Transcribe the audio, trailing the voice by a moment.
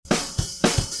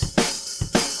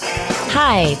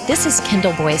Hi, this is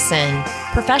Kendall Boyson,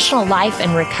 professional life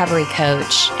and recovery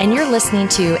coach, and you're listening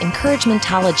to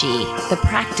Encouragementology, the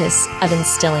practice of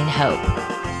instilling hope.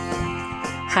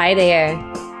 Hi there.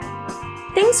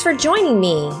 Thanks for joining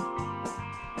me.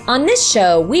 On this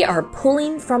show, we are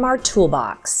pulling from our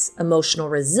toolbox emotional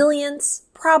resilience,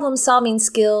 problem-solving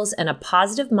skills, and a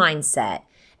positive mindset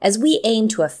as we aim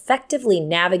to effectively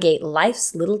navigate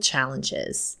life's little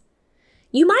challenges.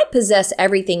 You might possess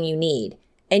everything you need,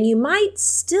 and you might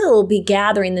still be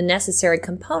gathering the necessary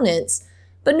components,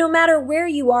 but no matter where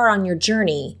you are on your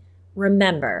journey,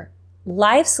 remember,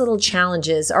 life's little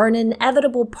challenges are an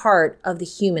inevitable part of the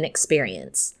human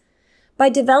experience. By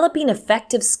developing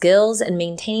effective skills and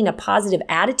maintaining a positive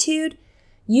attitude,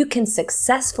 you can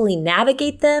successfully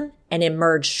navigate them and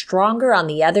emerge stronger on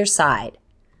the other side.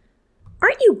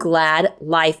 Aren't you glad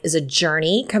life is a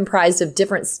journey comprised of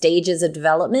different stages of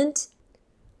development?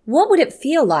 What would it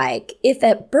feel like if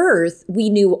at birth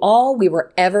we knew all we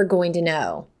were ever going to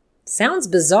know? Sounds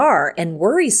bizarre and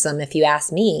worrisome if you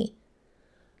ask me.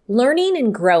 Learning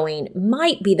and growing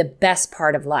might be the best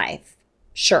part of life.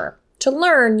 Sure, to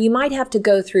learn, you might have to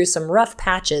go through some rough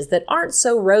patches that aren't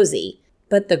so rosy,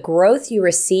 but the growth you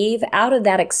receive out of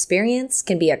that experience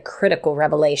can be a critical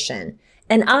revelation,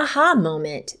 an aha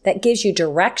moment that gives you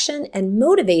direction and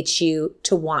motivates you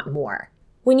to want more.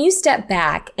 When you step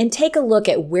back and take a look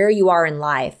at where you are in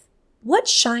life, what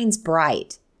shines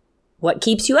bright? What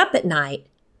keeps you up at night?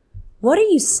 What are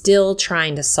you still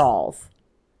trying to solve?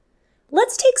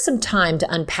 Let's take some time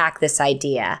to unpack this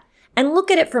idea and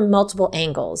look at it from multiple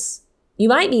angles. You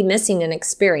might be missing an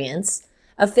experience,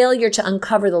 a failure to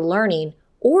uncover the learning,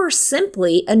 or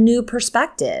simply a new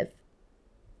perspective.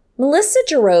 Melissa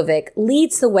Jurovic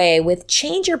leads the way with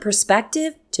Change Your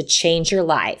Perspective to Change Your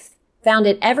Life, found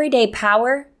at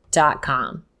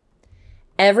everydaypower.com.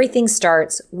 Everything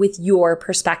starts with your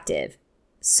perspective.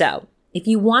 So, if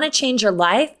you want to change your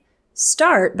life,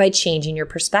 start by changing your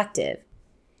perspective.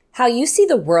 How you see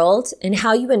the world and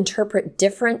how you interpret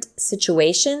different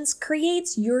situations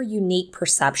creates your unique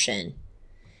perception.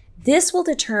 This will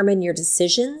determine your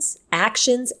decisions,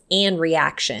 actions, and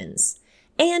reactions.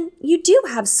 And you do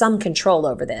have some control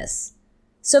over this.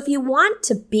 So if you want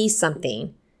to be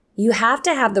something, you have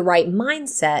to have the right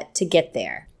mindset to get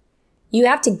there. You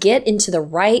have to get into the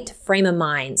right frame of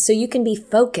mind so you can be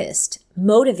focused,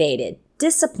 motivated,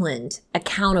 disciplined,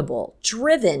 accountable,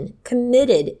 driven,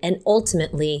 committed, and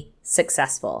ultimately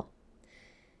successful.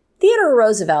 Theodore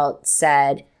Roosevelt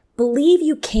said, "Believe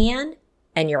you can,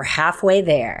 and you're halfway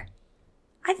there."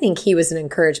 I think he was an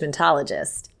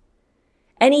encouragementologist.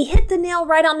 And he hit the nail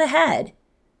right on the head.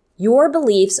 Your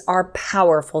beliefs are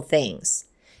powerful things.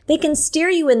 They can steer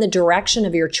you in the direction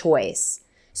of your choice.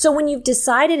 So when you've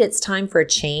decided it's time for a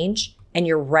change and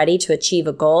you're ready to achieve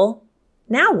a goal,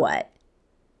 now what?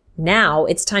 Now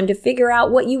it's time to figure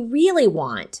out what you really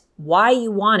want, why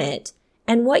you want it,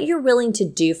 and what you're willing to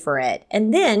do for it,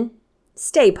 and then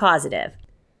stay positive.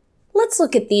 Let's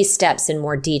look at these steps in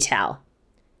more detail.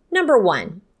 Number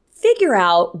 1, figure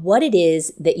out what it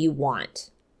is that you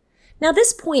want. Now,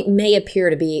 this point may appear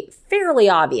to be fairly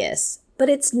obvious, but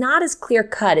it's not as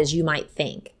clear-cut as you might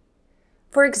think.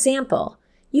 For example,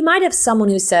 you might have someone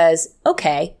who says,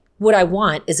 "Okay, what I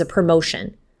want is a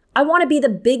promotion. I want to be the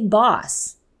big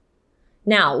boss."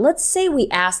 Now, let's say we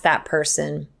ask that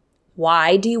person,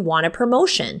 "Why do you want a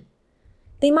promotion?"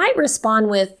 They might respond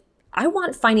with, "I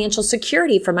want financial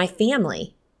security for my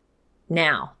family."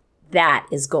 Now, that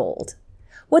is gold.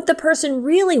 What the person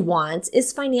really wants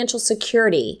is financial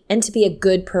security and to be a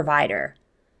good provider.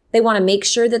 They want to make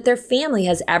sure that their family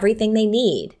has everything they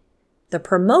need. The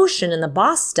promotion and the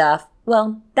boss stuff,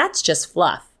 well, that's just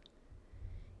fluff.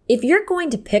 If you're going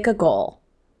to pick a goal,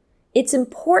 it's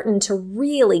important to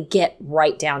really get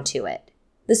right down to it.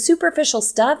 The superficial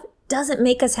stuff doesn't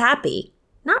make us happy.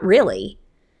 Not really.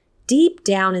 Deep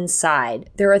down inside,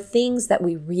 there are things that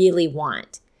we really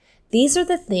want. These are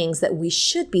the things that we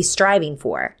should be striving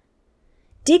for.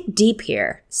 Dig deep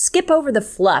here, skip over the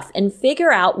fluff, and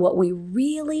figure out what we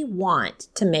really want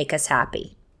to make us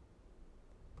happy.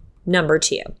 Number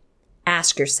 2,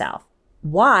 ask yourself,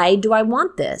 why do I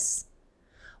want this?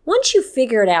 Once you've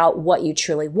figured out what you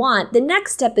truly want, the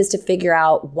next step is to figure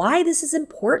out why this is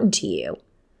important to you.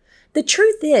 The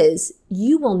truth is,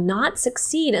 you will not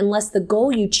succeed unless the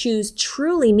goal you choose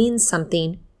truly means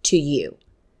something to you.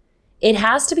 It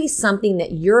has to be something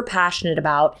that you're passionate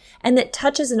about and that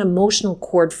touches an emotional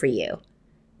chord for you.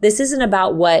 This isn't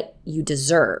about what you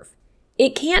deserve.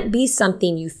 It can't be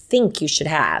something you think you should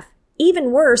have.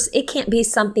 Even worse, it can't be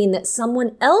something that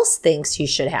someone else thinks you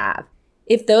should have.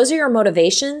 If those are your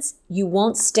motivations, you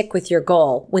won't stick with your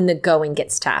goal when the going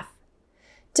gets tough.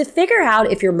 To figure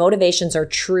out if your motivations are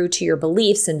true to your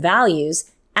beliefs and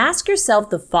values, ask yourself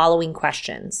the following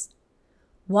questions.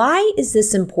 Why is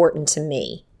this important to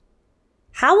me?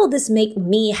 How will this make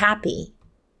me happy?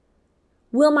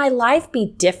 Will my life be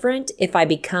different if I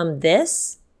become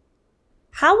this?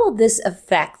 How will this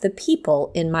affect the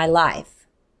people in my life?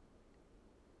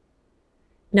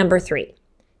 Number 3,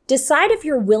 decide if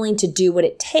you're willing to do what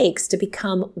it takes to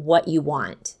become what you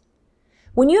want.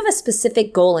 When you have a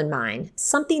specific goal in mind,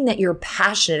 something that you're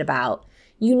passionate about,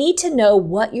 you need to know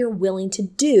what you're willing to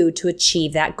do to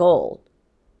achieve that goal.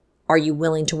 Are you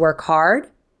willing to work hard,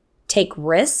 take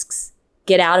risks,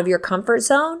 get out of your comfort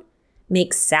zone,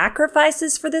 make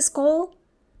sacrifices for this goal?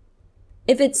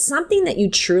 If it's something that you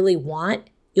truly want,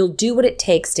 you'll do what it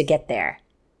takes to get there.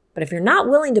 But if you're not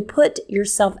willing to put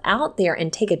yourself out there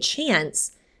and take a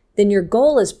chance, then your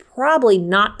goal is probably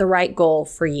not the right goal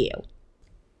for you.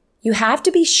 You have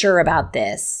to be sure about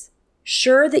this.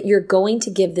 Sure that you're going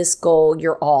to give this goal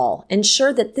your all, and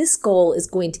sure that this goal is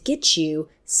going to get you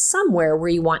somewhere where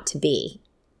you want to be.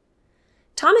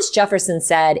 Thomas Jefferson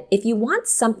said, if you want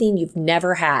something you've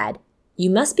never had, you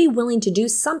must be willing to do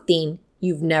something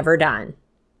you've never done.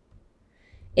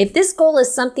 If this goal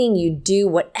is something you do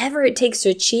whatever it takes to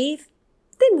achieve,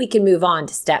 then we can move on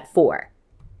to step 4.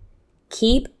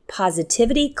 Keep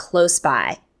positivity close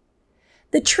by.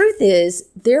 The truth is,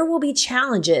 there will be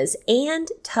challenges and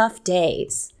tough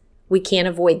days. We can't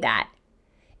avoid that.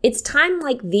 It's times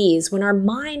like these when our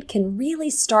mind can really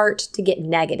start to get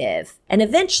negative and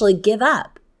eventually give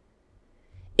up.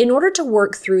 In order to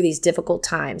work through these difficult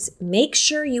times, make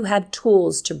sure you have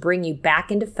tools to bring you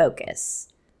back into focus.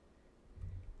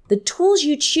 The tools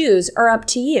you choose are up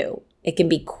to you. It can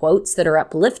be quotes that are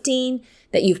uplifting,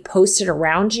 that you've posted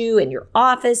around you in your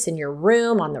office, in your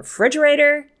room, on the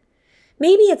refrigerator.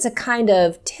 Maybe it's a kind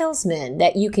of talisman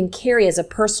that you can carry as a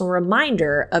personal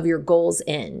reminder of your goal's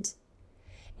end.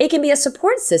 It can be a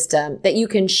support system that you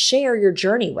can share your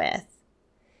journey with.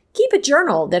 Keep a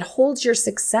journal that holds your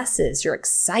successes, your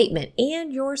excitement,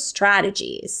 and your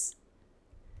strategies.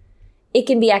 It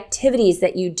can be activities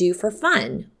that you do for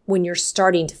fun when you're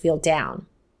starting to feel down.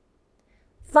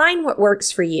 Find what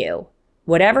works for you,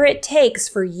 whatever it takes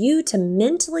for you to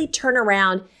mentally turn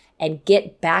around and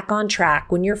get back on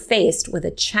track when you're faced with a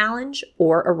challenge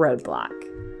or a roadblock.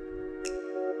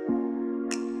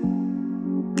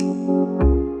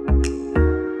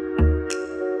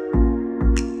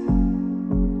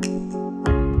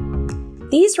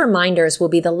 These reminders will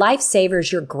be the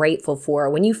lifesavers you're grateful for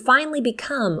when you finally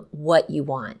become what you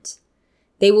want.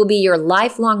 They will be your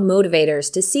lifelong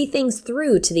motivators to see things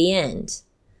through to the end.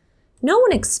 No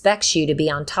one expects you to be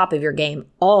on top of your game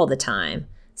all the time.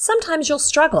 Sometimes you'll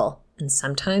struggle, and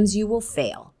sometimes you will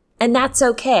fail, and that's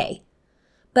okay.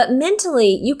 But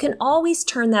mentally, you can always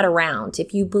turn that around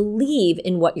if you believe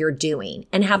in what you're doing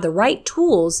and have the right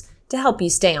tools to help you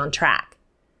stay on track.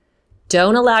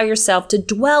 Don't allow yourself to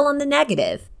dwell on the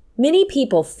negative. Many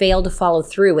people fail to follow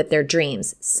through with their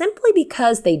dreams simply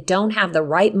because they don't have the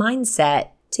right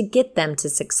mindset to get them to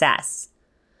success.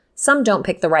 Some don't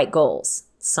pick the right goals.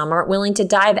 Some aren't willing to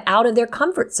dive out of their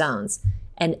comfort zones,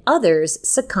 and others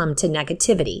succumb to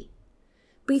negativity.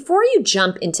 Before you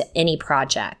jump into any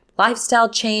project, lifestyle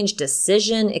change,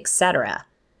 decision, etc.,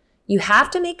 you have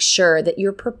to make sure that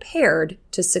you're prepared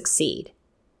to succeed.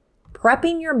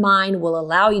 Prepping your mind will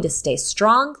allow you to stay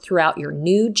strong throughout your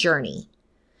new journey.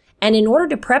 And in order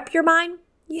to prep your mind,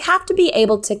 you have to be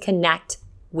able to connect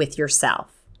with yourself.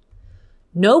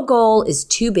 No goal is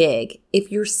too big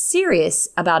if you're serious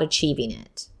about achieving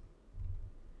it.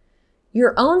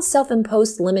 Your own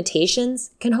self-imposed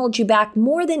limitations can hold you back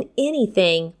more than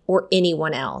anything or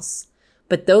anyone else.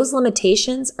 But those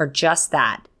limitations are just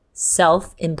that,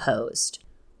 self-imposed.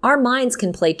 Our minds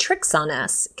can play tricks on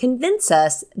us, convince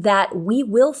us that we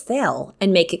will fail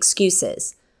and make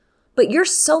excuses. But you're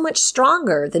so much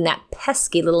stronger than that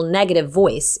pesky little negative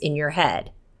voice in your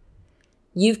head.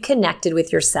 You've connected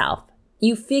with yourself.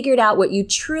 You've figured out what you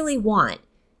truly want.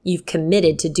 You've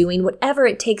committed to doing whatever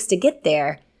it takes to get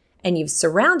there, and you've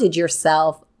surrounded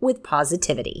yourself with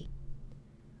positivity.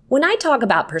 When I talk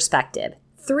about perspective,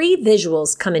 3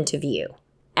 visuals come into view: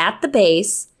 at the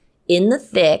base, in the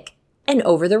thick, and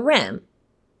over the rim.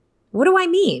 What do I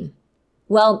mean?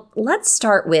 Well, let's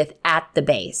start with at the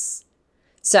base.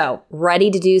 So,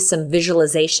 ready to do some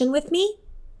visualization with me?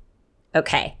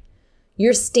 Okay,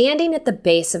 you're standing at the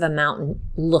base of a mountain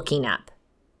looking up.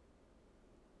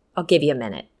 I'll give you a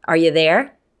minute. Are you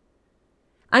there?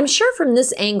 I'm sure from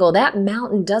this angle, that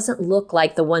mountain doesn't look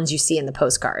like the ones you see in the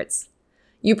postcards.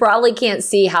 You probably can't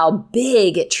see how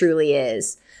big it truly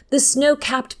is, the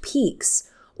snow-capped peaks,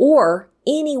 or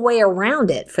any way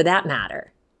around it for that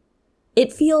matter.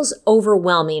 It feels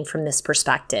overwhelming from this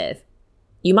perspective.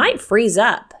 You might freeze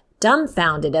up,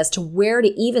 dumbfounded as to where to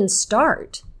even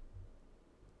start.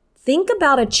 Think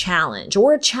about a challenge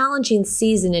or a challenging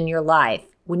season in your life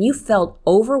when you felt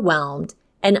overwhelmed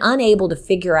and unable to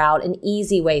figure out an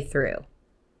easy way through.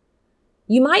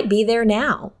 You might be there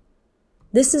now.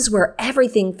 This is where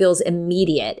everything feels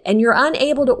immediate and you're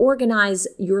unable to organize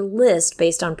your list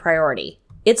based on priority.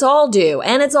 It's all due,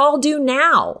 and it's all due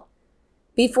now.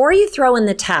 Before you throw in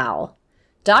the towel,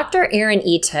 Dr. Erin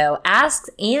Ito asks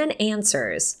and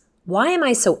answers, why am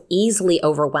I so easily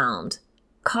overwhelmed?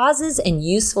 Causes and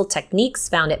useful techniques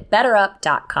found at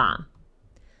betterup.com.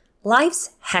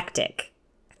 Life's hectic.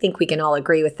 I think we can all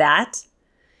agree with that.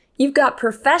 You've got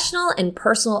professional and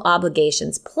personal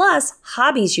obligations, plus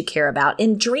hobbies you care about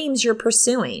and dreams you're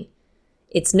pursuing.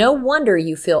 It's no wonder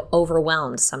you feel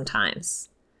overwhelmed sometimes.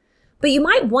 But you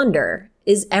might wonder,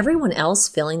 is everyone else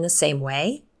feeling the same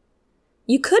way?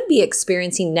 You could be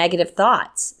experiencing negative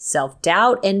thoughts,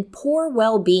 self-doubt, and poor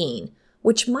well-being,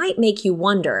 which might make you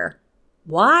wonder,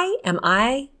 why am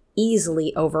I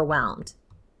easily overwhelmed?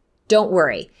 Don't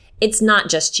worry, it's not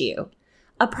just you.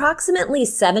 Approximately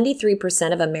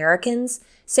 73% of Americans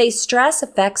say stress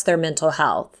affects their mental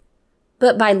health.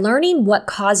 But by learning what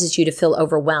causes you to feel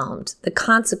overwhelmed, the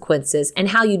consequences, and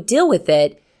how you deal with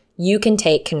it, you can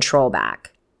take control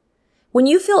back. When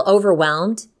you feel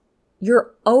overwhelmed,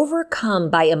 you're overcome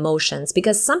by emotions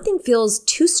because something feels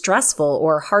too stressful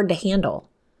or hard to handle.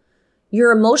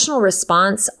 Your emotional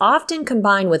response, often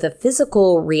combined with a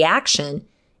physical reaction,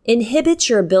 inhibits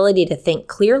your ability to think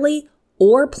clearly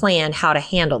or plan how to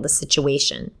handle the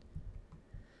situation.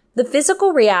 The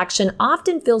physical reaction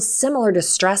often feels similar to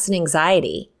stress and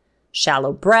anxiety: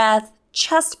 shallow breath,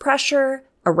 chest pressure,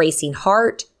 a racing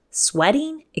heart,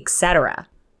 sweating, etc.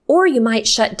 Or you might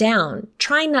shut down,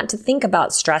 trying not to think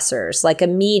about stressors like a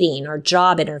meeting or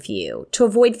job interview to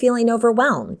avoid feeling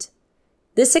overwhelmed.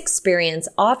 This experience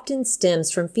often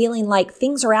stems from feeling like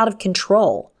things are out of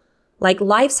control, like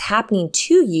life's happening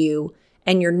to you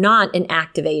and you're not an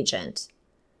active agent.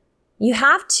 You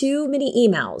have too many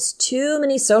emails, too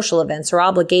many social events or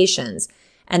obligations,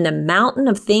 and the mountain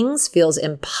of things feels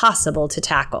impossible to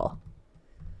tackle.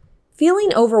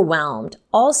 Feeling overwhelmed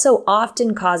also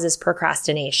often causes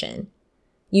procrastination.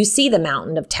 You see the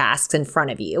mountain of tasks in front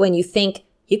of you and you think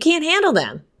you can't handle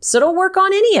them, so don't work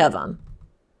on any of them.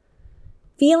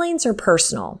 Feelings are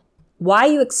personal. Why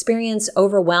you experience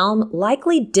overwhelm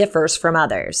likely differs from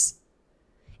others.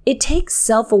 It takes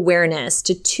self-awareness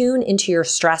to tune into your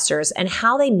stressors and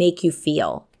how they make you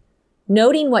feel.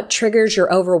 Noting what triggers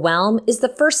your overwhelm is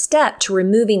the first step to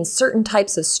removing certain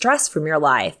types of stress from your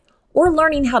life or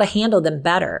learning how to handle them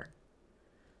better.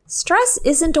 Stress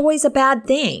isn't always a bad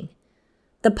thing.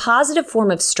 The positive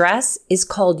form of stress is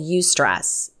called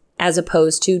eustress, as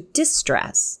opposed to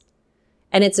distress.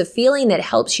 And it's a feeling that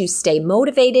helps you stay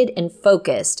motivated and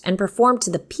focused and perform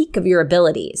to the peak of your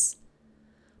abilities.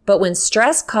 But when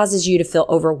stress causes you to feel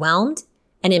overwhelmed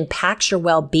and impacts your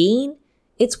well-being,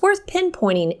 it's worth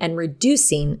pinpointing and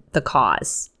reducing the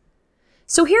cause.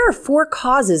 So here are 4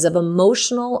 causes of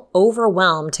emotional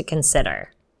overwhelm to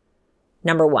consider.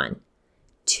 Number 1,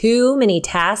 too many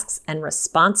tasks and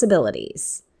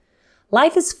responsibilities.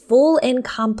 Life is full and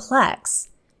complex.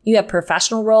 You have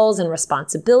professional roles and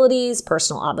responsibilities,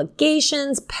 personal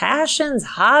obligations, passions,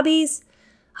 hobbies.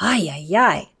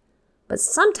 But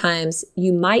sometimes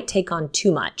you might take on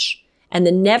too much, and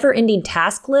the never-ending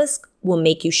task list will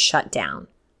make you shut down.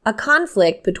 A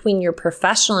conflict between your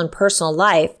professional and personal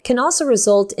life can also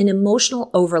result in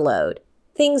emotional overload.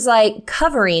 Things like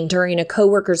covering during a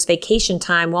coworker's vacation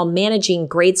time while managing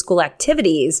grade school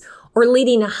activities, or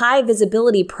leading a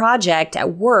high-visibility project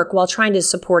at work while trying to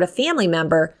support a family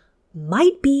member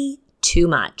might be too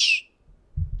much.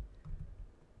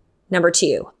 Number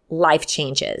 2, life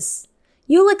changes.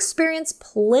 You'll experience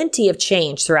plenty of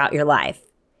change throughout your life.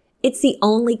 It's the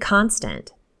only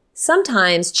constant.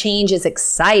 Sometimes change is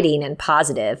exciting and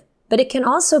positive, but it can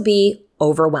also be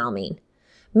overwhelming.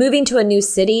 Moving to a new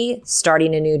city,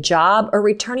 starting a new job, or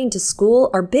returning to school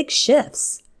are big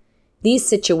shifts. These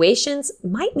situations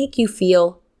might make you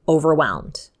feel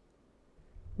overwhelmed.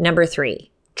 Number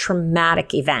 3,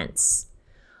 traumatic events.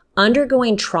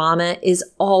 Undergoing trauma is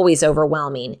always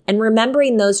overwhelming, and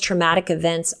remembering those traumatic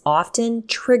events often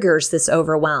triggers this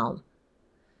overwhelm.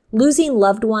 Losing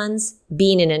loved ones,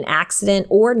 being in an accident,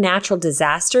 or natural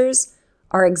disasters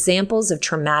are examples of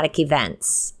traumatic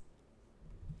events.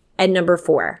 And number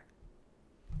 4,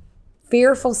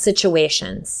 fearful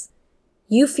situations.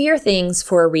 You fear things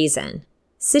for a reason.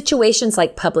 Situations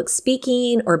like public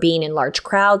speaking or being in large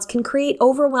crowds can create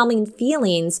overwhelming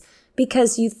feelings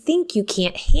because you think you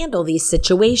can't handle these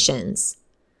situations.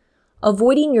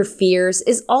 Avoiding your fears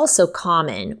is also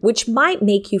common, which might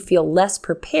make you feel less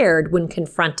prepared when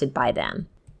confronted by them.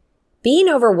 Being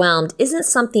overwhelmed isn't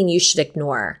something you should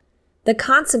ignore. The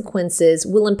consequences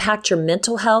will impact your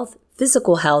mental health,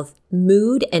 physical health,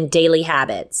 mood, and daily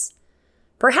habits.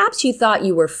 Perhaps you thought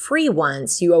you were free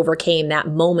once you overcame that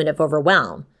moment of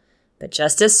overwhelm. But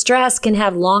just as stress can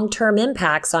have long-term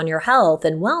impacts on your health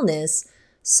and wellness,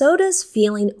 so does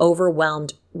feeling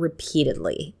overwhelmed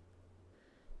repeatedly.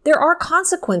 There are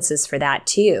consequences for that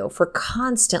too, for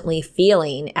constantly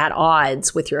feeling at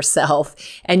odds with yourself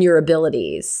and your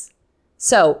abilities.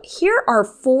 So here are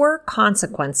 4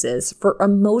 consequences for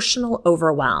emotional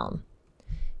overwhelm.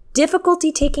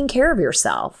 Difficulty taking care of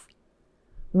yourself.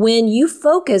 When you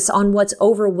focus on what's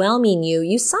overwhelming you,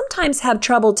 you sometimes have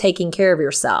trouble taking care of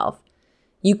yourself.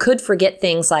 You could forget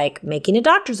things like making a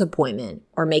doctor's appointment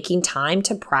or making time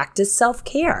to practice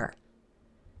self-care.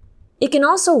 It can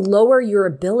also lower your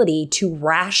ability to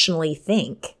rationally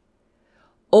think.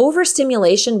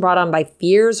 Overstimulation brought on by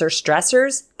fears or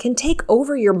stressors can take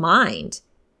over your mind.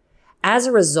 As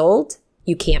a result,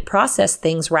 you can't process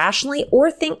things rationally or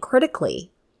think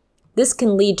critically. This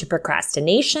can lead to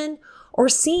procrastination or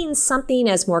seeing something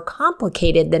as more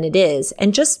complicated than it is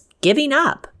and just giving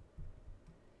up.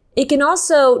 It can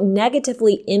also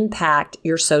negatively impact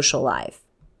your social life.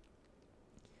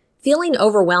 Feeling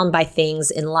overwhelmed by things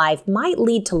in life might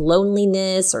lead to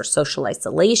loneliness or social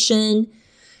isolation.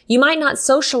 You might not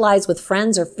socialize with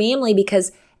friends or family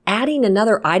because adding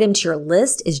another item to your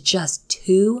list is just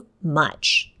too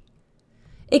much.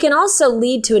 It can also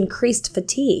lead to increased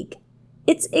fatigue.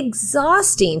 It's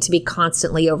exhausting to be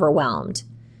constantly overwhelmed.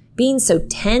 Being so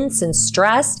tense and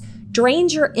stressed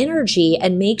drains your energy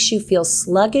and makes you feel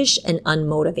sluggish and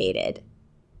unmotivated.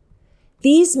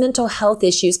 These mental health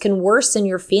issues can worsen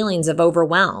your feelings of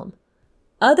overwhelm.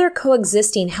 Other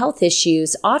coexisting health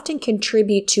issues often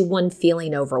contribute to one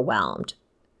feeling overwhelmed.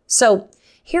 So,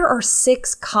 here are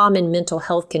 6 common mental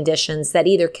health conditions that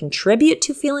either contribute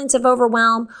to feelings of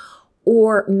overwhelm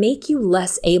or make you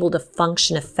less able to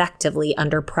function effectively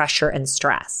under pressure and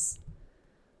stress.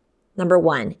 Number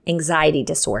 1, anxiety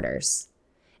disorders.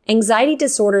 Anxiety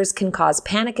disorders can cause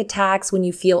panic attacks when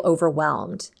you feel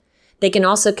overwhelmed. They can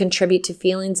also contribute to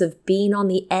feelings of being on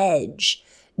the edge,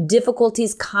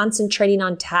 difficulties concentrating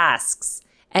on tasks,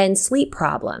 and sleep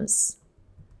problems.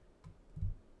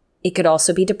 It could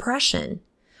also be depression.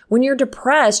 When you're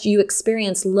depressed, you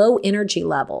experience low energy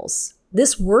levels.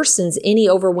 This worsens any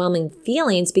overwhelming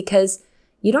feelings because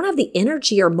you don't have the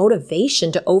energy or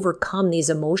motivation to overcome these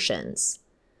emotions.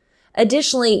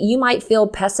 Additionally, you might feel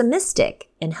pessimistic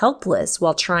and helpless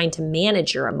while trying to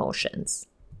manage your emotions.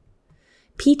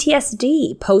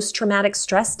 PTSD, post-traumatic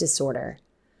stress disorder.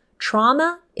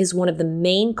 Trauma is one of the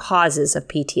main causes of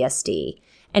PTSD,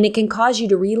 and it can cause you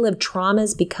to relive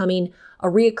traumas, becoming a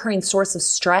recurring source of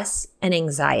stress and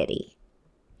anxiety.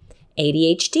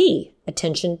 ADHD,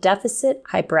 attention deficit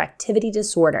hyperactivity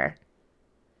disorder.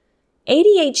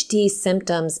 ADHD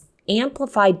symptoms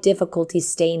amplify difficulty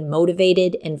staying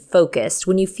motivated and focused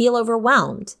when you feel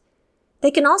overwhelmed.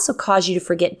 They can also cause you to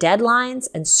forget deadlines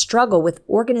and struggle with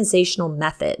organizational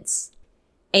methods.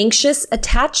 Anxious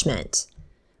attachment.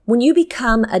 When you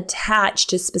become attached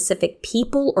to specific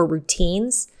people or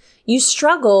routines, you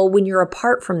struggle when you're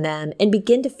apart from them and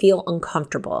begin to feel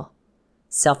uncomfortable.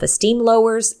 Self-esteem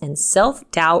lowers and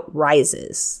self-doubt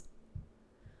rises.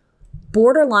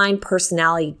 Borderline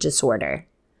personality disorder.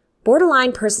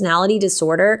 Borderline personality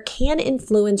disorder can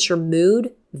influence your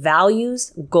mood,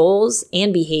 values, goals,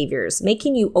 and behaviors,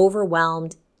 making you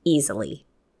overwhelmed easily.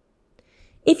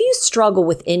 If you struggle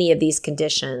with any of these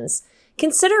conditions,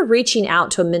 consider reaching out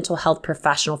to a mental health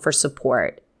professional for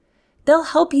support. They'll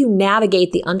help you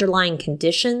navigate the underlying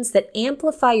conditions that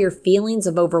amplify your feelings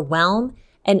of overwhelm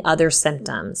and other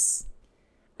symptoms.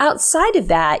 Outside of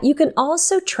that, you can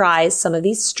also try some of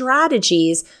these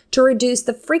strategies to reduce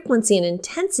the frequency and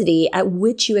intensity at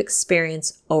which you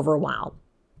experience overwhelm.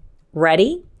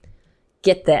 Ready?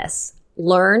 Get this.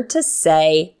 Learn to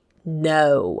say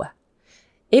no.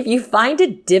 If you find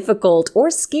it difficult or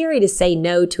scary to say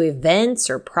no to events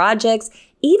or projects,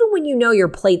 even when you know your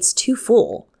plate's too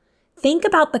full, think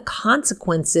about the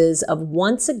consequences of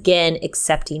once again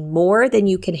accepting more than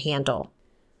you can handle.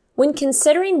 When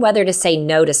considering whether to say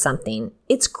no to something,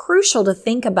 it's crucial to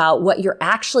think about what you're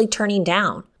actually turning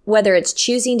down, whether it's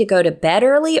choosing to go to bed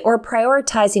early or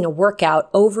prioritizing a workout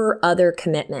over other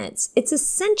commitments. It's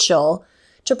essential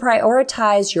to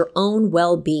prioritize your own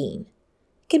well-being.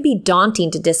 can be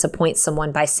daunting to disappoint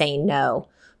someone by saying no,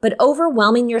 but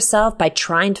overwhelming yourself by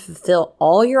trying to fulfill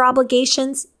all your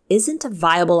obligations isn't a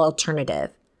viable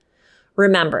alternative.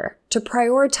 Remember to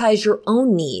prioritize your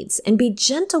own needs and be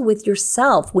gentle with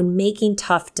yourself when making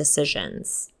tough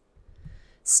decisions.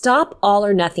 Stop all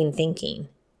or nothing thinking.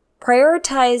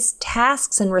 Prioritize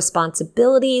tasks and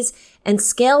responsibilities and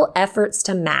scale efforts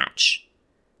to match.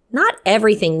 Not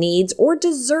everything needs or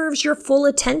deserves your full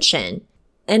attention,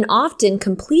 and often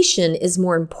completion is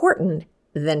more important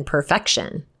than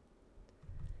perfection.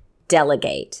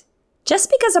 Delegate. Just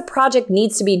because a project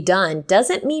needs to be done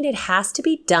doesn't mean it has to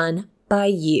be done by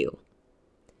you.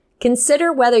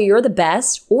 Consider whether you're the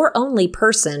best or only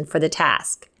person for the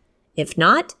task. If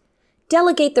not,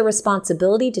 delegate the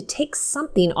responsibility to take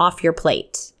something off your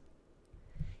plate.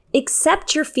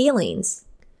 Accept your feelings.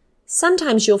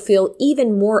 Sometimes you'll feel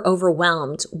even more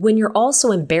overwhelmed when you're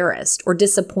also embarrassed or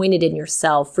disappointed in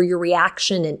yourself for your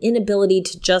reaction and inability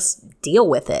to just deal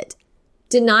with it.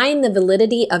 Denying the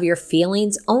validity of your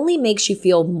feelings only makes you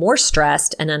feel more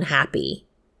stressed and unhappy.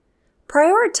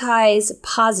 Prioritize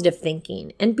positive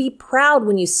thinking and be proud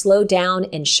when you slow down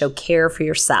and show care for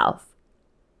yourself.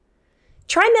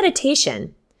 Try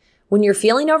meditation. When you're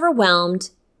feeling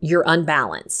overwhelmed, you're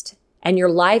unbalanced, and your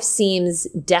life seems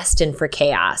destined for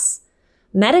chaos.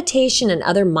 Meditation and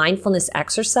other mindfulness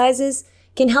exercises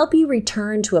can help you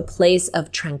return to a place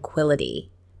of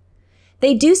tranquility.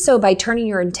 They do so by turning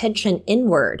your intention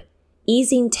inward,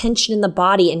 easing tension in the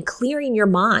body, and clearing your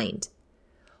mind.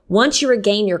 Once you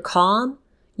regain your calm,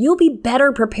 you'll be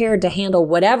better prepared to handle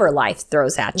whatever life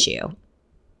throws at you.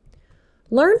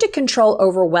 Learn to control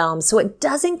overwhelm so it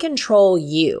doesn't control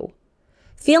you.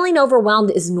 Feeling overwhelmed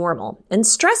is normal, and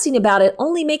stressing about it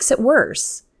only makes it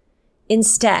worse.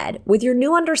 Instead, with your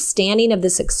new understanding of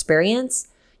this experience,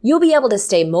 you'll be able to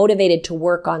stay motivated to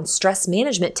work on stress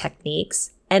management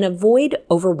techniques and avoid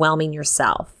overwhelming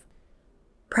yourself.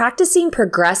 Practicing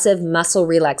progressive muscle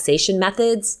relaxation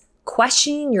methods,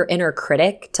 questioning your inner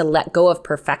critic to let go of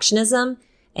perfectionism,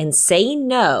 and saying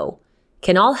no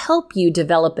can all help you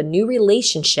develop a new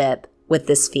relationship with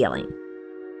this feeling.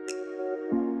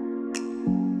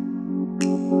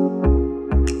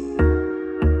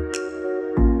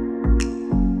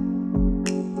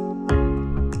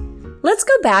 Let's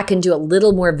go back and do a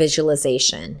little more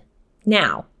visualization.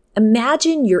 Now,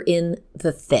 imagine you're in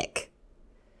the thick.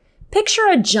 Picture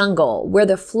a jungle where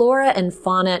the flora and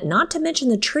fauna, not to mention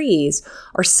the trees,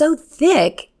 are so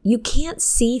thick you can't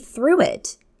see through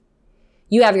it.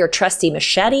 You have your trusty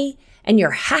machete and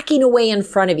you're hacking away in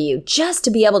front of you just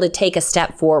to be able to take a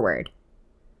step forward.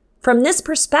 From this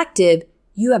perspective,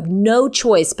 you have no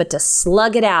choice but to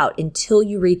slug it out until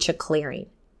you reach a clearing.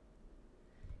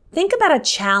 Think about a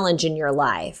challenge in your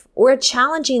life or a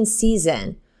challenging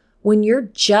season when you're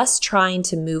just trying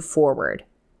to move forward.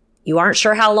 You aren't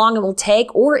sure how long it will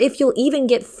take or if you'll even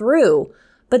get through,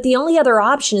 but the only other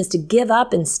option is to give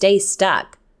up and stay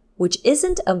stuck, which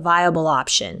isn't a viable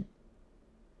option.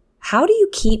 How do you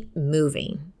keep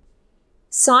moving?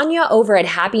 Sonia over at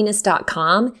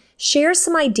happiness.com shares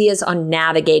some ideas on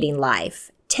navigating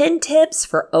life, 10 tips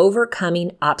for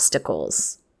overcoming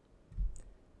obstacles.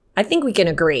 I think we can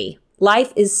agree,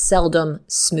 life is seldom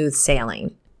smooth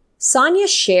sailing. Sonia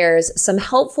shares some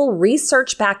helpful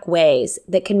research-backed ways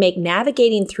that can make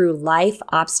navigating through life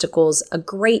obstacles a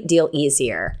great deal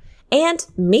easier and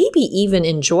maybe even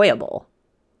enjoyable.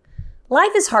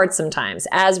 Life is hard sometimes,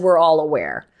 as we're all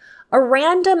aware. A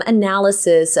random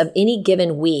analysis of any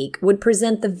given week would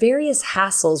present the various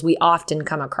hassles we often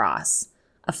come across.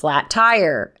 A flat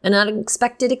tire, an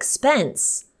unexpected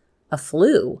expense, a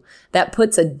flu that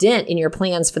puts a dent in your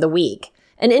plans for the week,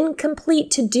 an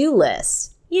incomplete to-do list.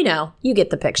 You get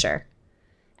the picture.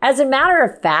 As a matter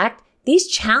of fact, these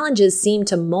challenges seem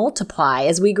to multiply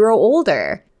as we grow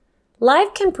older.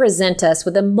 Life can present us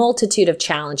with a multitude of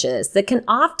challenges that can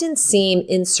often seem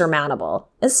insurmountable,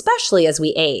 especially as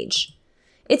we age.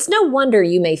 It's no wonder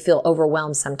you may feel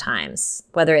overwhelmed sometimes,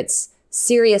 whether it's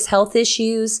serious health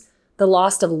issues, the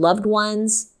loss of loved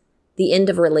ones, the end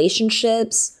of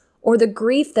relationships, or the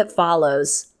grief that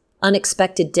follows.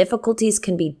 Unexpected difficulties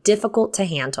can be difficult to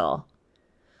handle.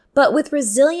 But with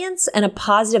resilience and a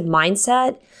positive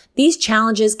mindset, these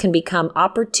challenges can become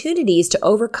opportunities to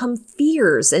overcome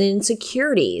fears and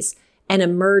insecurities and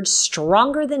emerge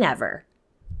stronger than ever.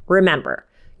 Remember,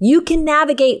 you can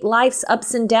navigate life's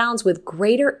ups and downs with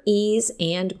greater ease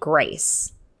and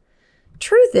grace.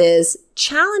 Truth is,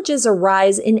 challenges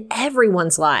arise in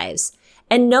everyone's lives,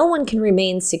 and no one can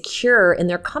remain secure in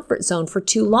their comfort zone for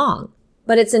too long.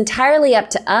 But it's entirely up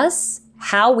to us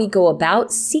how we go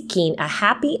about seeking a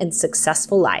happy and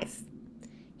successful life.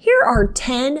 Here are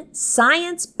 10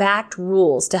 science-backed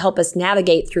rules to help us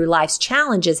navigate through life's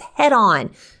challenges head-on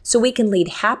so we can lead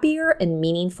happier and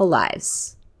meaningful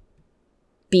lives.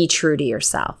 Be true to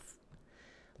yourself.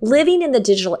 Living in the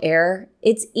digital era,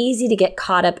 it's easy to get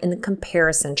caught up in the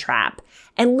comparison trap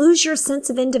and lose your sense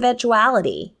of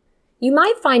individuality. You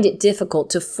might find it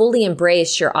difficult to fully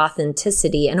embrace your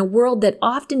authenticity in a world that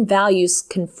often values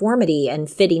conformity and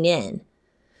fitting in.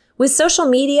 With social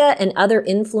media and other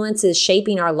influences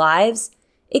shaping our lives,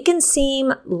 it can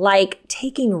seem like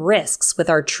taking risks with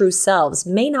our true selves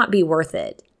may not be worth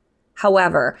it.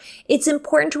 However, it's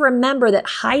important to remember that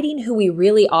hiding who we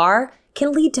really are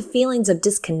can lead to feelings of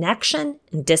disconnection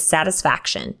and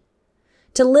dissatisfaction.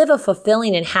 To live a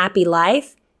fulfilling and happy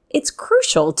life, it's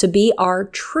crucial to be our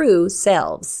true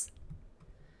selves.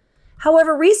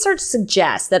 However, research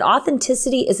suggests that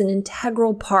authenticity is an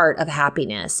integral part of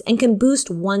happiness and can boost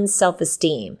one's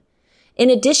self-esteem, in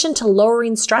addition to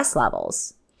lowering stress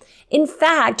levels. In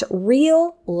fact,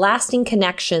 real, lasting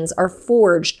connections are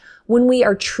forged when we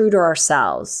are true to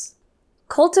ourselves.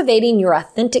 Cultivating your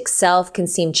authentic self can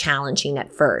seem challenging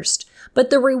at first,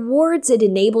 but the rewards it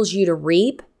enables you to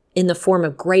reap in the form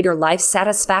of greater life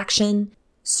satisfaction,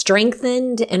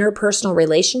 strengthened interpersonal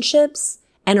relationships,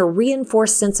 and a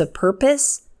reinforced sense of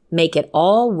purpose make it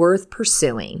all worth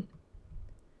pursuing.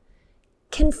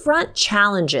 Confront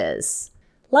challenges.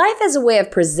 Life has a way of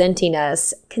presenting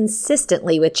us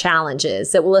consistently with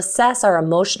challenges that will assess our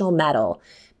emotional mettle,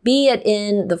 be it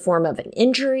in the form of an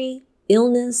injury,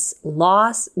 illness,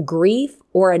 loss, grief,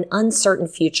 or an uncertain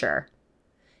future.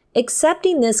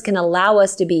 Accepting this can allow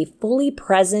us to be fully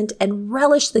present and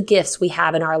relish the gifts we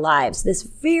have in our lives this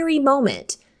very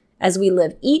moment, as we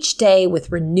live each day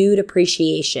with renewed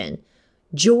appreciation,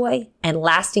 joy, and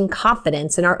lasting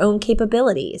confidence in our own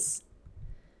capabilities.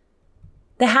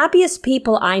 The happiest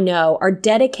people I know are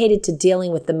dedicated to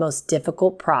dealing with the most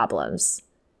difficult problems.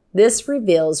 This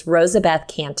reveals Rosabeth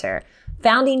Kanter,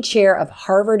 founding chair of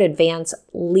Harvard Advanced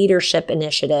Leadership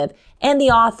Initiative and the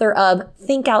author of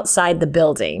Think Outside the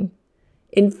Building.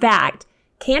 In fact,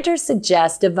 Kanter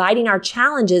suggests dividing our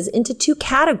challenges into two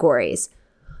categories: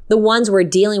 the ones we're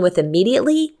dealing with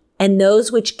immediately, and those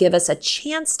which give us a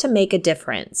chance to make a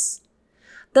difference.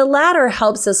 The latter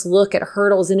helps us look at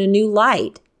hurdles in a new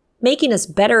light, making us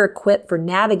better equipped for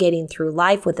navigating through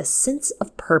life with a sense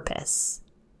of purpose.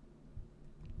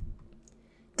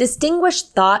 Distinguish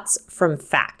thoughts from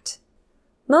fact.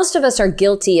 Most of us are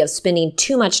guilty of spending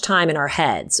too much time in our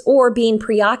heads or being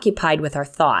preoccupied with our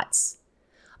thoughts.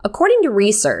 According to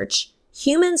research,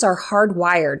 humans are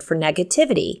hardwired for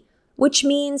negativity, which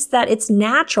means that it's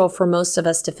natural for most of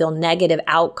us to feel negative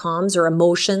outcomes or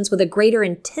emotions with a greater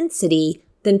intensity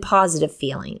than positive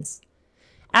feelings.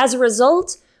 As a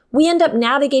result, we end up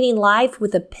navigating life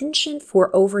with a penchant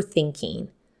for overthinking,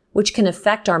 which can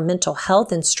affect our mental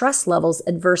health and stress levels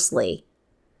adversely.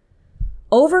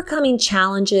 Overcoming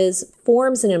challenges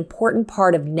forms an important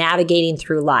part of navigating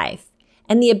through life,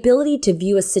 and the ability to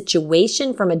view a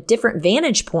situation from a different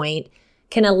vantage point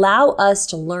can allow us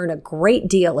to learn a great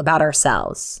deal about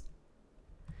ourselves.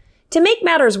 To make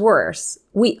matters worse,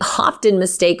 we often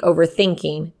mistake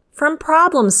overthinking from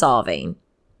problem solving.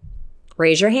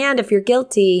 Raise your hand if you're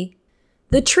guilty.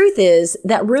 The truth is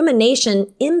that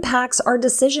rumination impacts our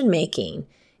decision making,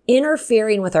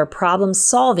 interfering with our problem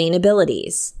solving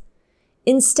abilities.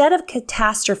 Instead of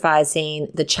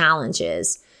catastrophizing the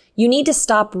challenges, you need to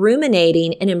stop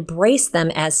ruminating and embrace them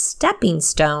as stepping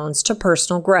stones to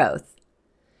personal growth.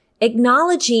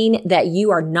 Acknowledging that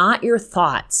you are not your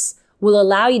thoughts will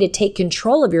allow you to take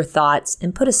control of your thoughts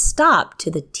and put a stop to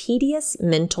the tedious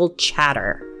mental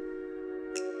chatter.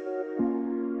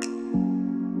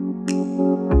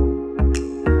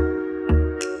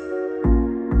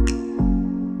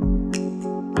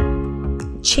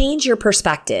 Change your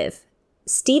perspective.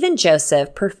 Stephen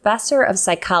Joseph, professor of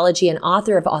psychology and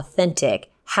author of Authentic: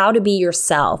 How to Be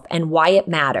Yourself and Why It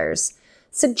Matters,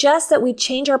 suggests that we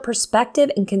change our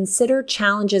perspective and consider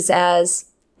challenges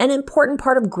as an important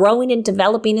part of growing and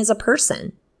developing as a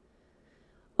person.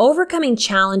 Overcoming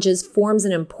challenges forms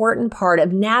an important part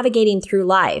of navigating through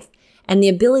life, and the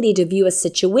ability to view a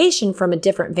situation from a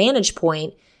different vantage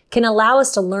point can allow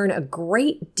us to learn a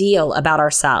great deal about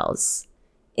ourselves.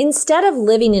 Instead of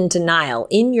living in denial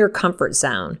in your comfort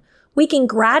zone, we can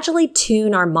gradually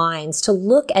tune our minds to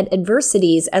look at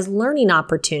adversities as learning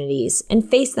opportunities and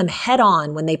face them head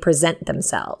on when they present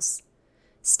themselves.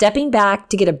 Stepping back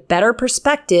to get a better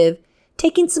perspective,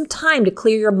 taking some time to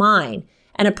clear your mind,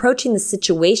 and approaching the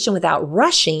situation without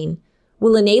rushing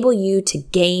will enable you to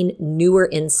gain newer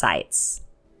insights.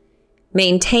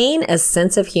 Maintain a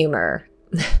sense of humor.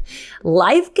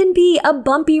 Life can be a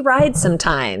bumpy ride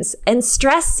sometimes, and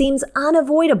stress seems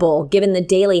unavoidable given the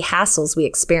daily hassles we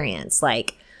experience,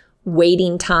 like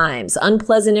waiting times,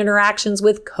 unpleasant interactions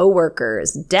with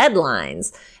coworkers,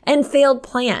 deadlines, and failed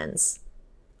plans.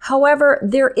 However,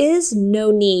 there is no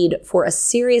need for a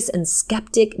serious and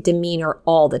skeptic demeanor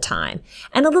all the time,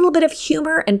 and a little bit of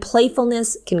humor and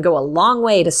playfulness can go a long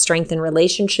way to strengthen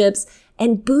relationships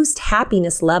and boost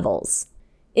happiness levels.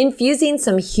 Infusing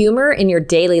some humor in your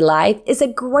daily life is a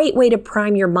great way to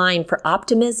prime your mind for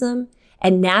optimism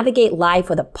and navigate life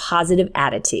with a positive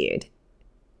attitude.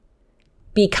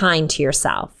 Be kind to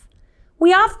yourself.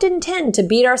 We often tend to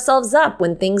beat ourselves up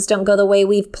when things don't go the way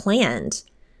we've planned.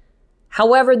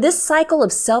 However, this cycle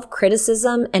of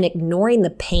self-criticism and ignoring the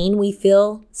pain we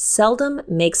feel seldom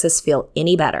makes us feel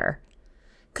any better.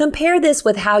 Compare this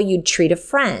with how you'd treat a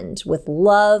friend with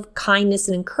love, kindness,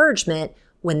 and encouragement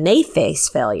when they face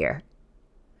failure.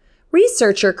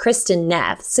 Researcher Kristin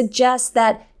Neff suggests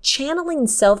that channeling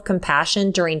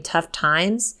self-compassion during tough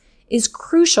times is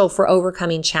crucial for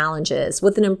overcoming challenges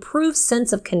with an improved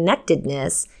sense of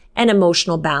connectedness and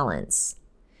emotional balance.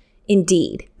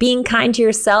 Indeed, being kind to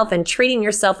yourself and treating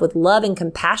yourself with love and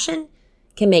compassion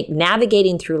can make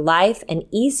navigating through life an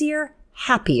easier,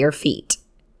 happier feat.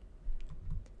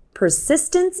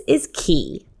 Persistence is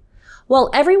key. While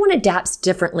everyone adapts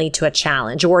differently to a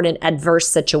challenge or an adverse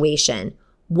situation,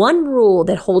 one rule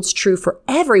that holds true for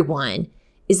everyone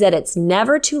is that it's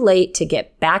never too late to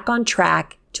get back on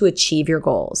track to achieve your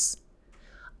goals.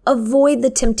 Avoid the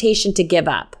temptation to give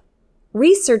up.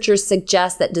 Researchers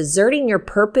suggest that deserting your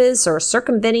purpose or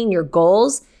circumventing your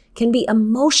goals can be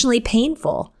emotionally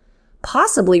painful,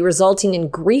 possibly resulting in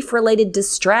grief-related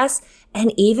distress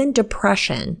and even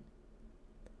depression.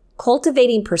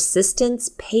 Cultivating persistence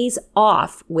pays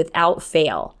off without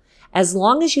fail, as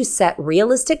long as you set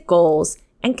realistic goals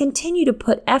and continue to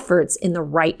put efforts in the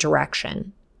right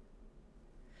direction.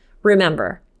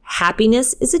 Remember,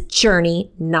 happiness is a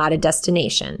journey, not a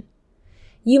destination.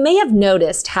 You may have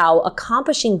noticed how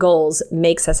accomplishing goals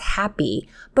makes us happy,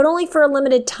 but only for a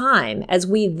limited time, as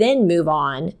we then move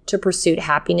on to pursue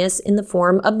happiness in the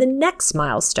form of the next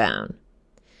milestone.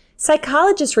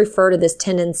 Psychologists refer to this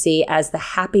tendency as the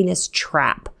happiness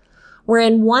trap,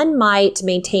 wherein one might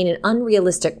maintain an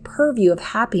unrealistic purview of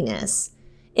happiness,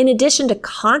 in addition to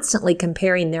constantly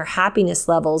comparing their happiness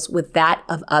levels with that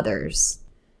of others.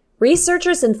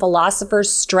 Researchers and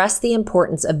philosophers stress the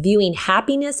importance of viewing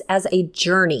happiness as a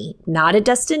journey, not a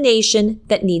destination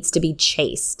that needs to be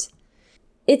chased.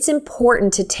 It's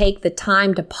important to take the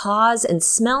time to pause and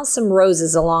smell some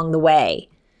roses along the way.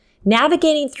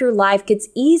 Navigating through life gets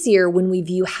easier when we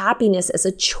view happiness as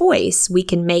a choice we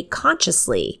can make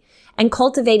consciously, and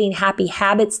cultivating happy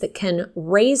habits that can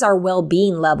raise our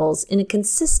well-being levels in a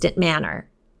consistent manner.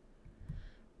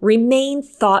 Remain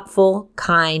thoughtful,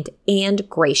 kind, and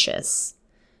gracious.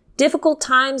 Difficult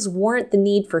times warrant the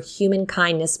need for human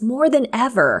kindness more than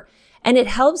ever, and it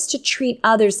helps to treat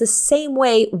others the same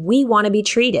way we want to be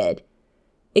treated.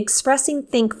 Expressing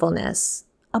thankfulness,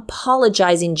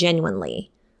 apologizing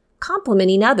genuinely,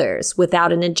 complimenting others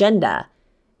without an agenda,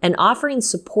 and offering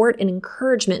support and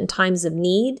encouragement in times of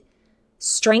need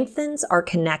strengthens our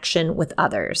connection with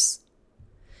others.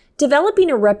 Developing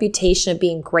a reputation of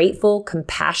being grateful,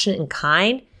 compassionate, and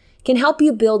kind can help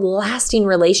you build lasting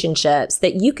relationships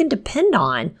that you can depend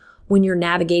on when you're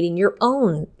navigating your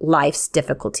own life's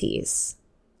difficulties.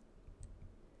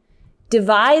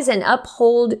 Devise and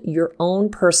uphold your own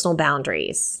personal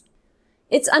boundaries.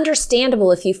 It's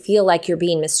understandable if you feel like you're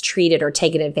being mistreated or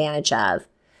taken advantage of.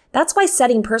 That's why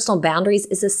setting personal boundaries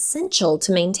is essential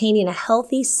to maintaining a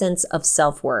healthy sense of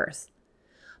self-worth.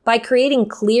 By creating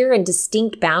clear and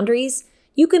distinct boundaries,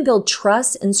 you can build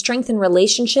trust and strengthen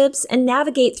relationships and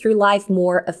navigate through life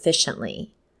more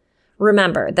efficiently.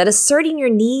 Remember that asserting your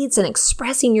needs and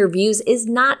expressing your views is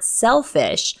not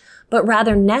selfish, but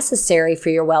rather necessary for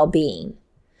your well-being.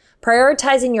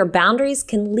 Prioritizing your boundaries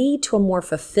can lead to a more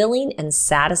fulfilling and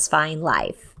satisfying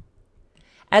life.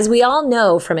 As we all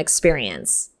know from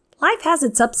experience, life has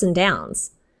its ups and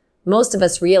downs. Most of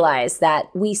us realize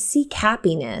that we seek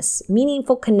happiness,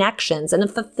 meaningful connections, and a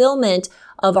fulfillment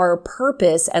of our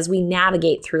purpose as we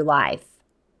navigate through life.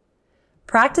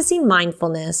 Practicing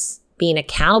mindfulness, being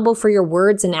accountable for your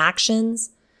words and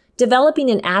actions, developing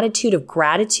an attitude of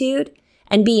gratitude,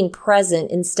 and being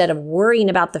present instead of worrying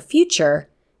about the future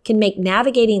can make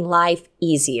navigating life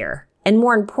easier and,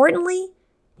 more importantly,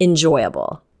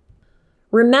 enjoyable.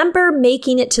 Remember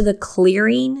making it to the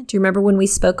clearing? Do you remember when we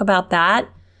spoke about that?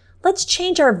 Let's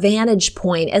change our vantage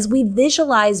point as we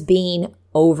visualize being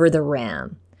over the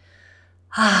rim.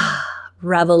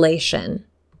 Revelation.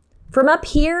 From up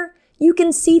here, you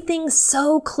can see things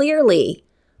so clearly.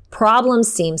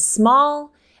 Problems seem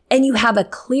small, and you have a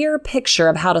clear picture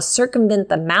of how to circumvent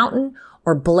the mountain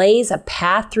or blaze a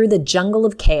path through the jungle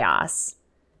of chaos.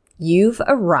 You've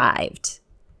arrived.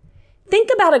 Think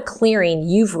about a clearing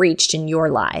you've reached in your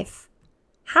life.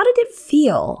 How did it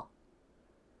feel?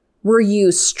 Were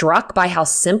you struck by how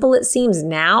simple it seems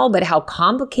now, but how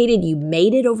complicated you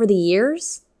made it over the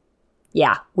years?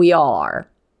 Yeah, we all are.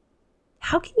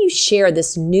 How can you share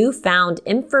this newfound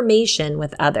information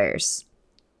with others?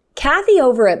 Kathy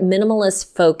over at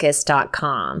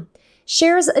minimalistfocus.com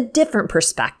shares a different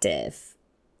perspective.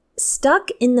 Stuck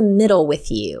in the middle with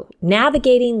you,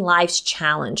 navigating life's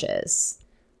challenges.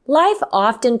 Life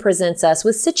often presents us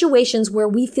with situations where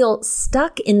we feel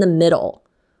stuck in the middle,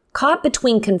 caught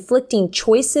between conflicting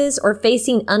choices or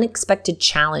facing unexpected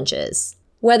challenges.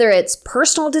 Whether it's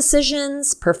personal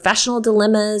decisions, professional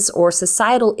dilemmas, or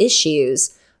societal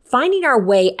issues, finding our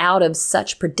way out of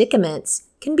such predicaments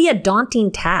can be a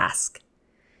daunting task.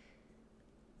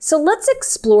 So let's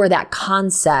explore that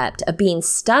concept of being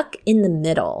stuck in the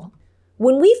middle.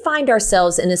 When we find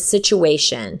ourselves in a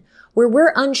situation where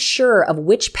we're unsure of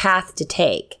which path to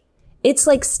take, it's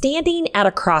like standing at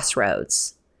a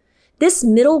crossroads. This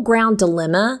middle ground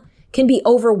dilemma can be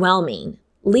overwhelming,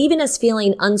 leaving us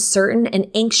feeling uncertain and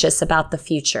anxious about the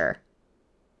future.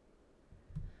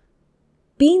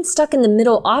 Being stuck in the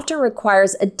middle often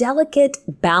requires a delicate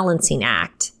balancing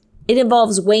act. It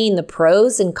involves weighing the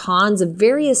pros and cons of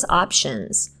various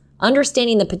options,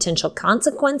 understanding the potential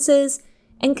consequences,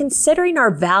 and considering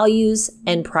our values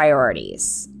and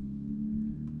priorities.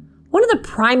 One of the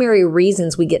primary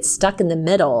reasons we get stuck in the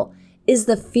middle is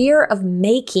the fear of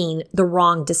making the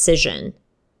wrong decision.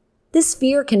 This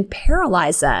fear can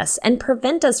paralyze us and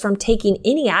prevent us from taking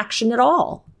any action at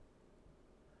all.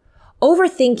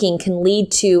 Overthinking can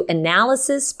lead to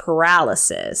analysis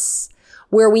paralysis,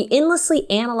 where we endlessly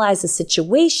analyze a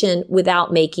situation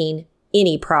without making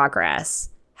any progress.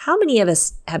 How many of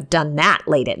us have done that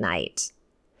late at night?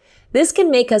 This can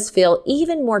make us feel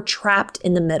even more trapped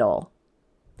in the middle.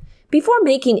 Before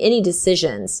making any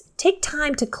decisions, take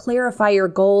time to clarify your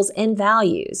goals and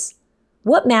values.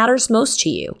 What matters most to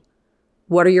you?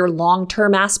 What are your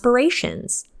long-term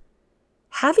aspirations?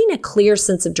 Having a clear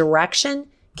sense of direction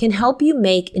can help you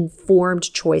make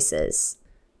informed choices.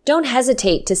 Don't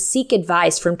hesitate to seek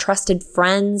advice from trusted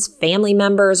friends, family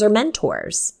members, or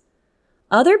mentors.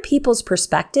 Other people's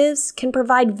perspectives can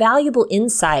provide valuable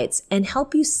insights and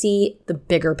help you see the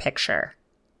bigger picture.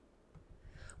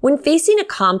 When facing a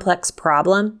complex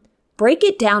problem, break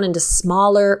it down into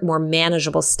smaller, more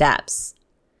manageable steps.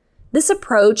 This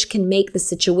approach can make the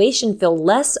situation feel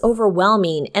less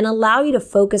overwhelming and allow you to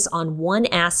focus on one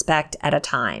aspect at a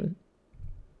time.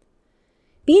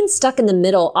 Being stuck in the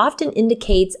middle often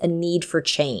indicates a need for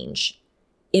change.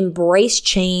 Embrace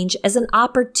change as an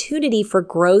opportunity for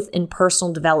growth and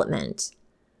personal development.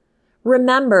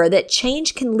 Remember that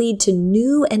change can lead to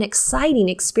new and exciting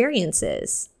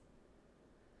experiences.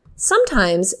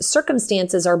 Sometimes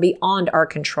circumstances are beyond our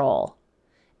control.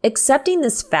 Accepting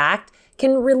this fact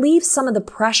can relieve some of the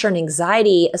pressure and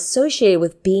anxiety associated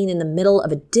with being in the middle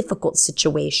of a difficult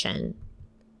situation.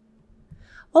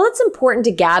 While it's important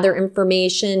to gather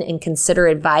information and consider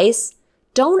advice,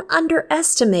 don't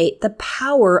underestimate the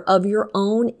power of your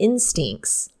own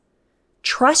instincts.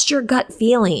 Trust your gut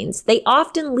feelings. They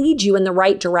often lead you in the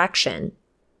right direction.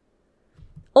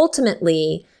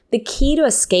 Ultimately, the key to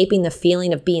escaping the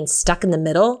feeling of being stuck in the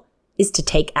middle is to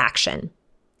take action.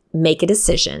 Make a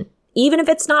decision, even if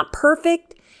it's not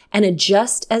perfect, and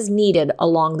adjust as needed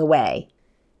along the way.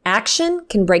 Action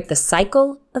can break the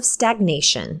cycle of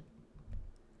stagnation.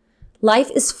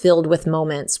 Life is filled with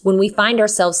moments when we find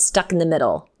ourselves stuck in the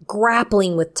middle,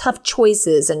 grappling with tough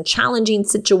choices and challenging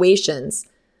situations.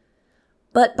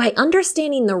 But by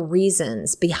understanding the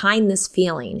reasons behind this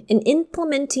feeling and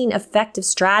implementing effective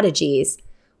strategies,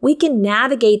 we can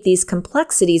navigate these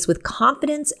complexities with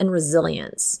confidence and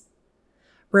resilience.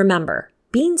 Remember,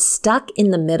 being stuck in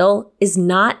the middle is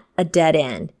not a dead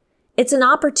end. It's an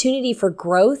opportunity for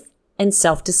growth and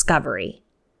self-discovery.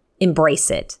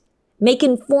 Embrace it. Make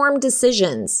informed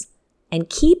decisions and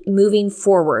keep moving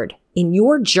forward in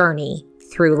your journey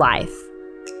through life.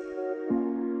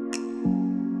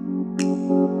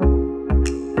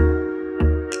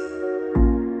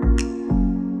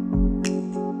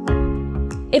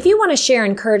 If you want to share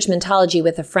Encouragementology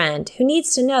with a friend who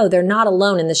needs to know they're not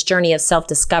alone in this journey of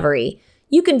self-discovery,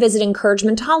 you can visit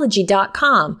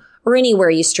encouragementology.com or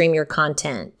anywhere you stream your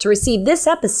content to receive this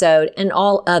episode and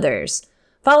all others.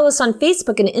 Follow us on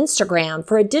Facebook and Instagram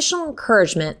for additional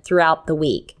encouragement throughout the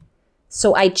week.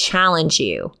 So I challenge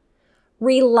you,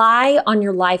 Rely on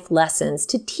your life lessons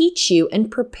to teach you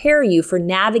and prepare you for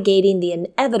navigating the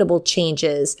inevitable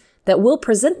changes that will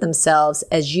present themselves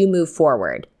as you move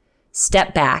forward.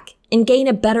 Step back and gain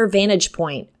a better vantage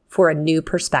point for a new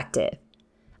perspective.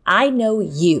 I know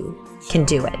you can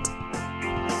do it.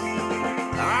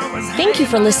 Thank you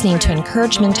for listening to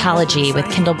Encouragementology with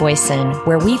Kendall Boyson,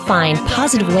 where we find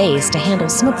positive ways to handle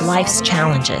some of life's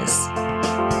challenges.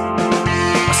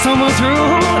 I stumbled through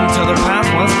until the path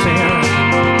was clear.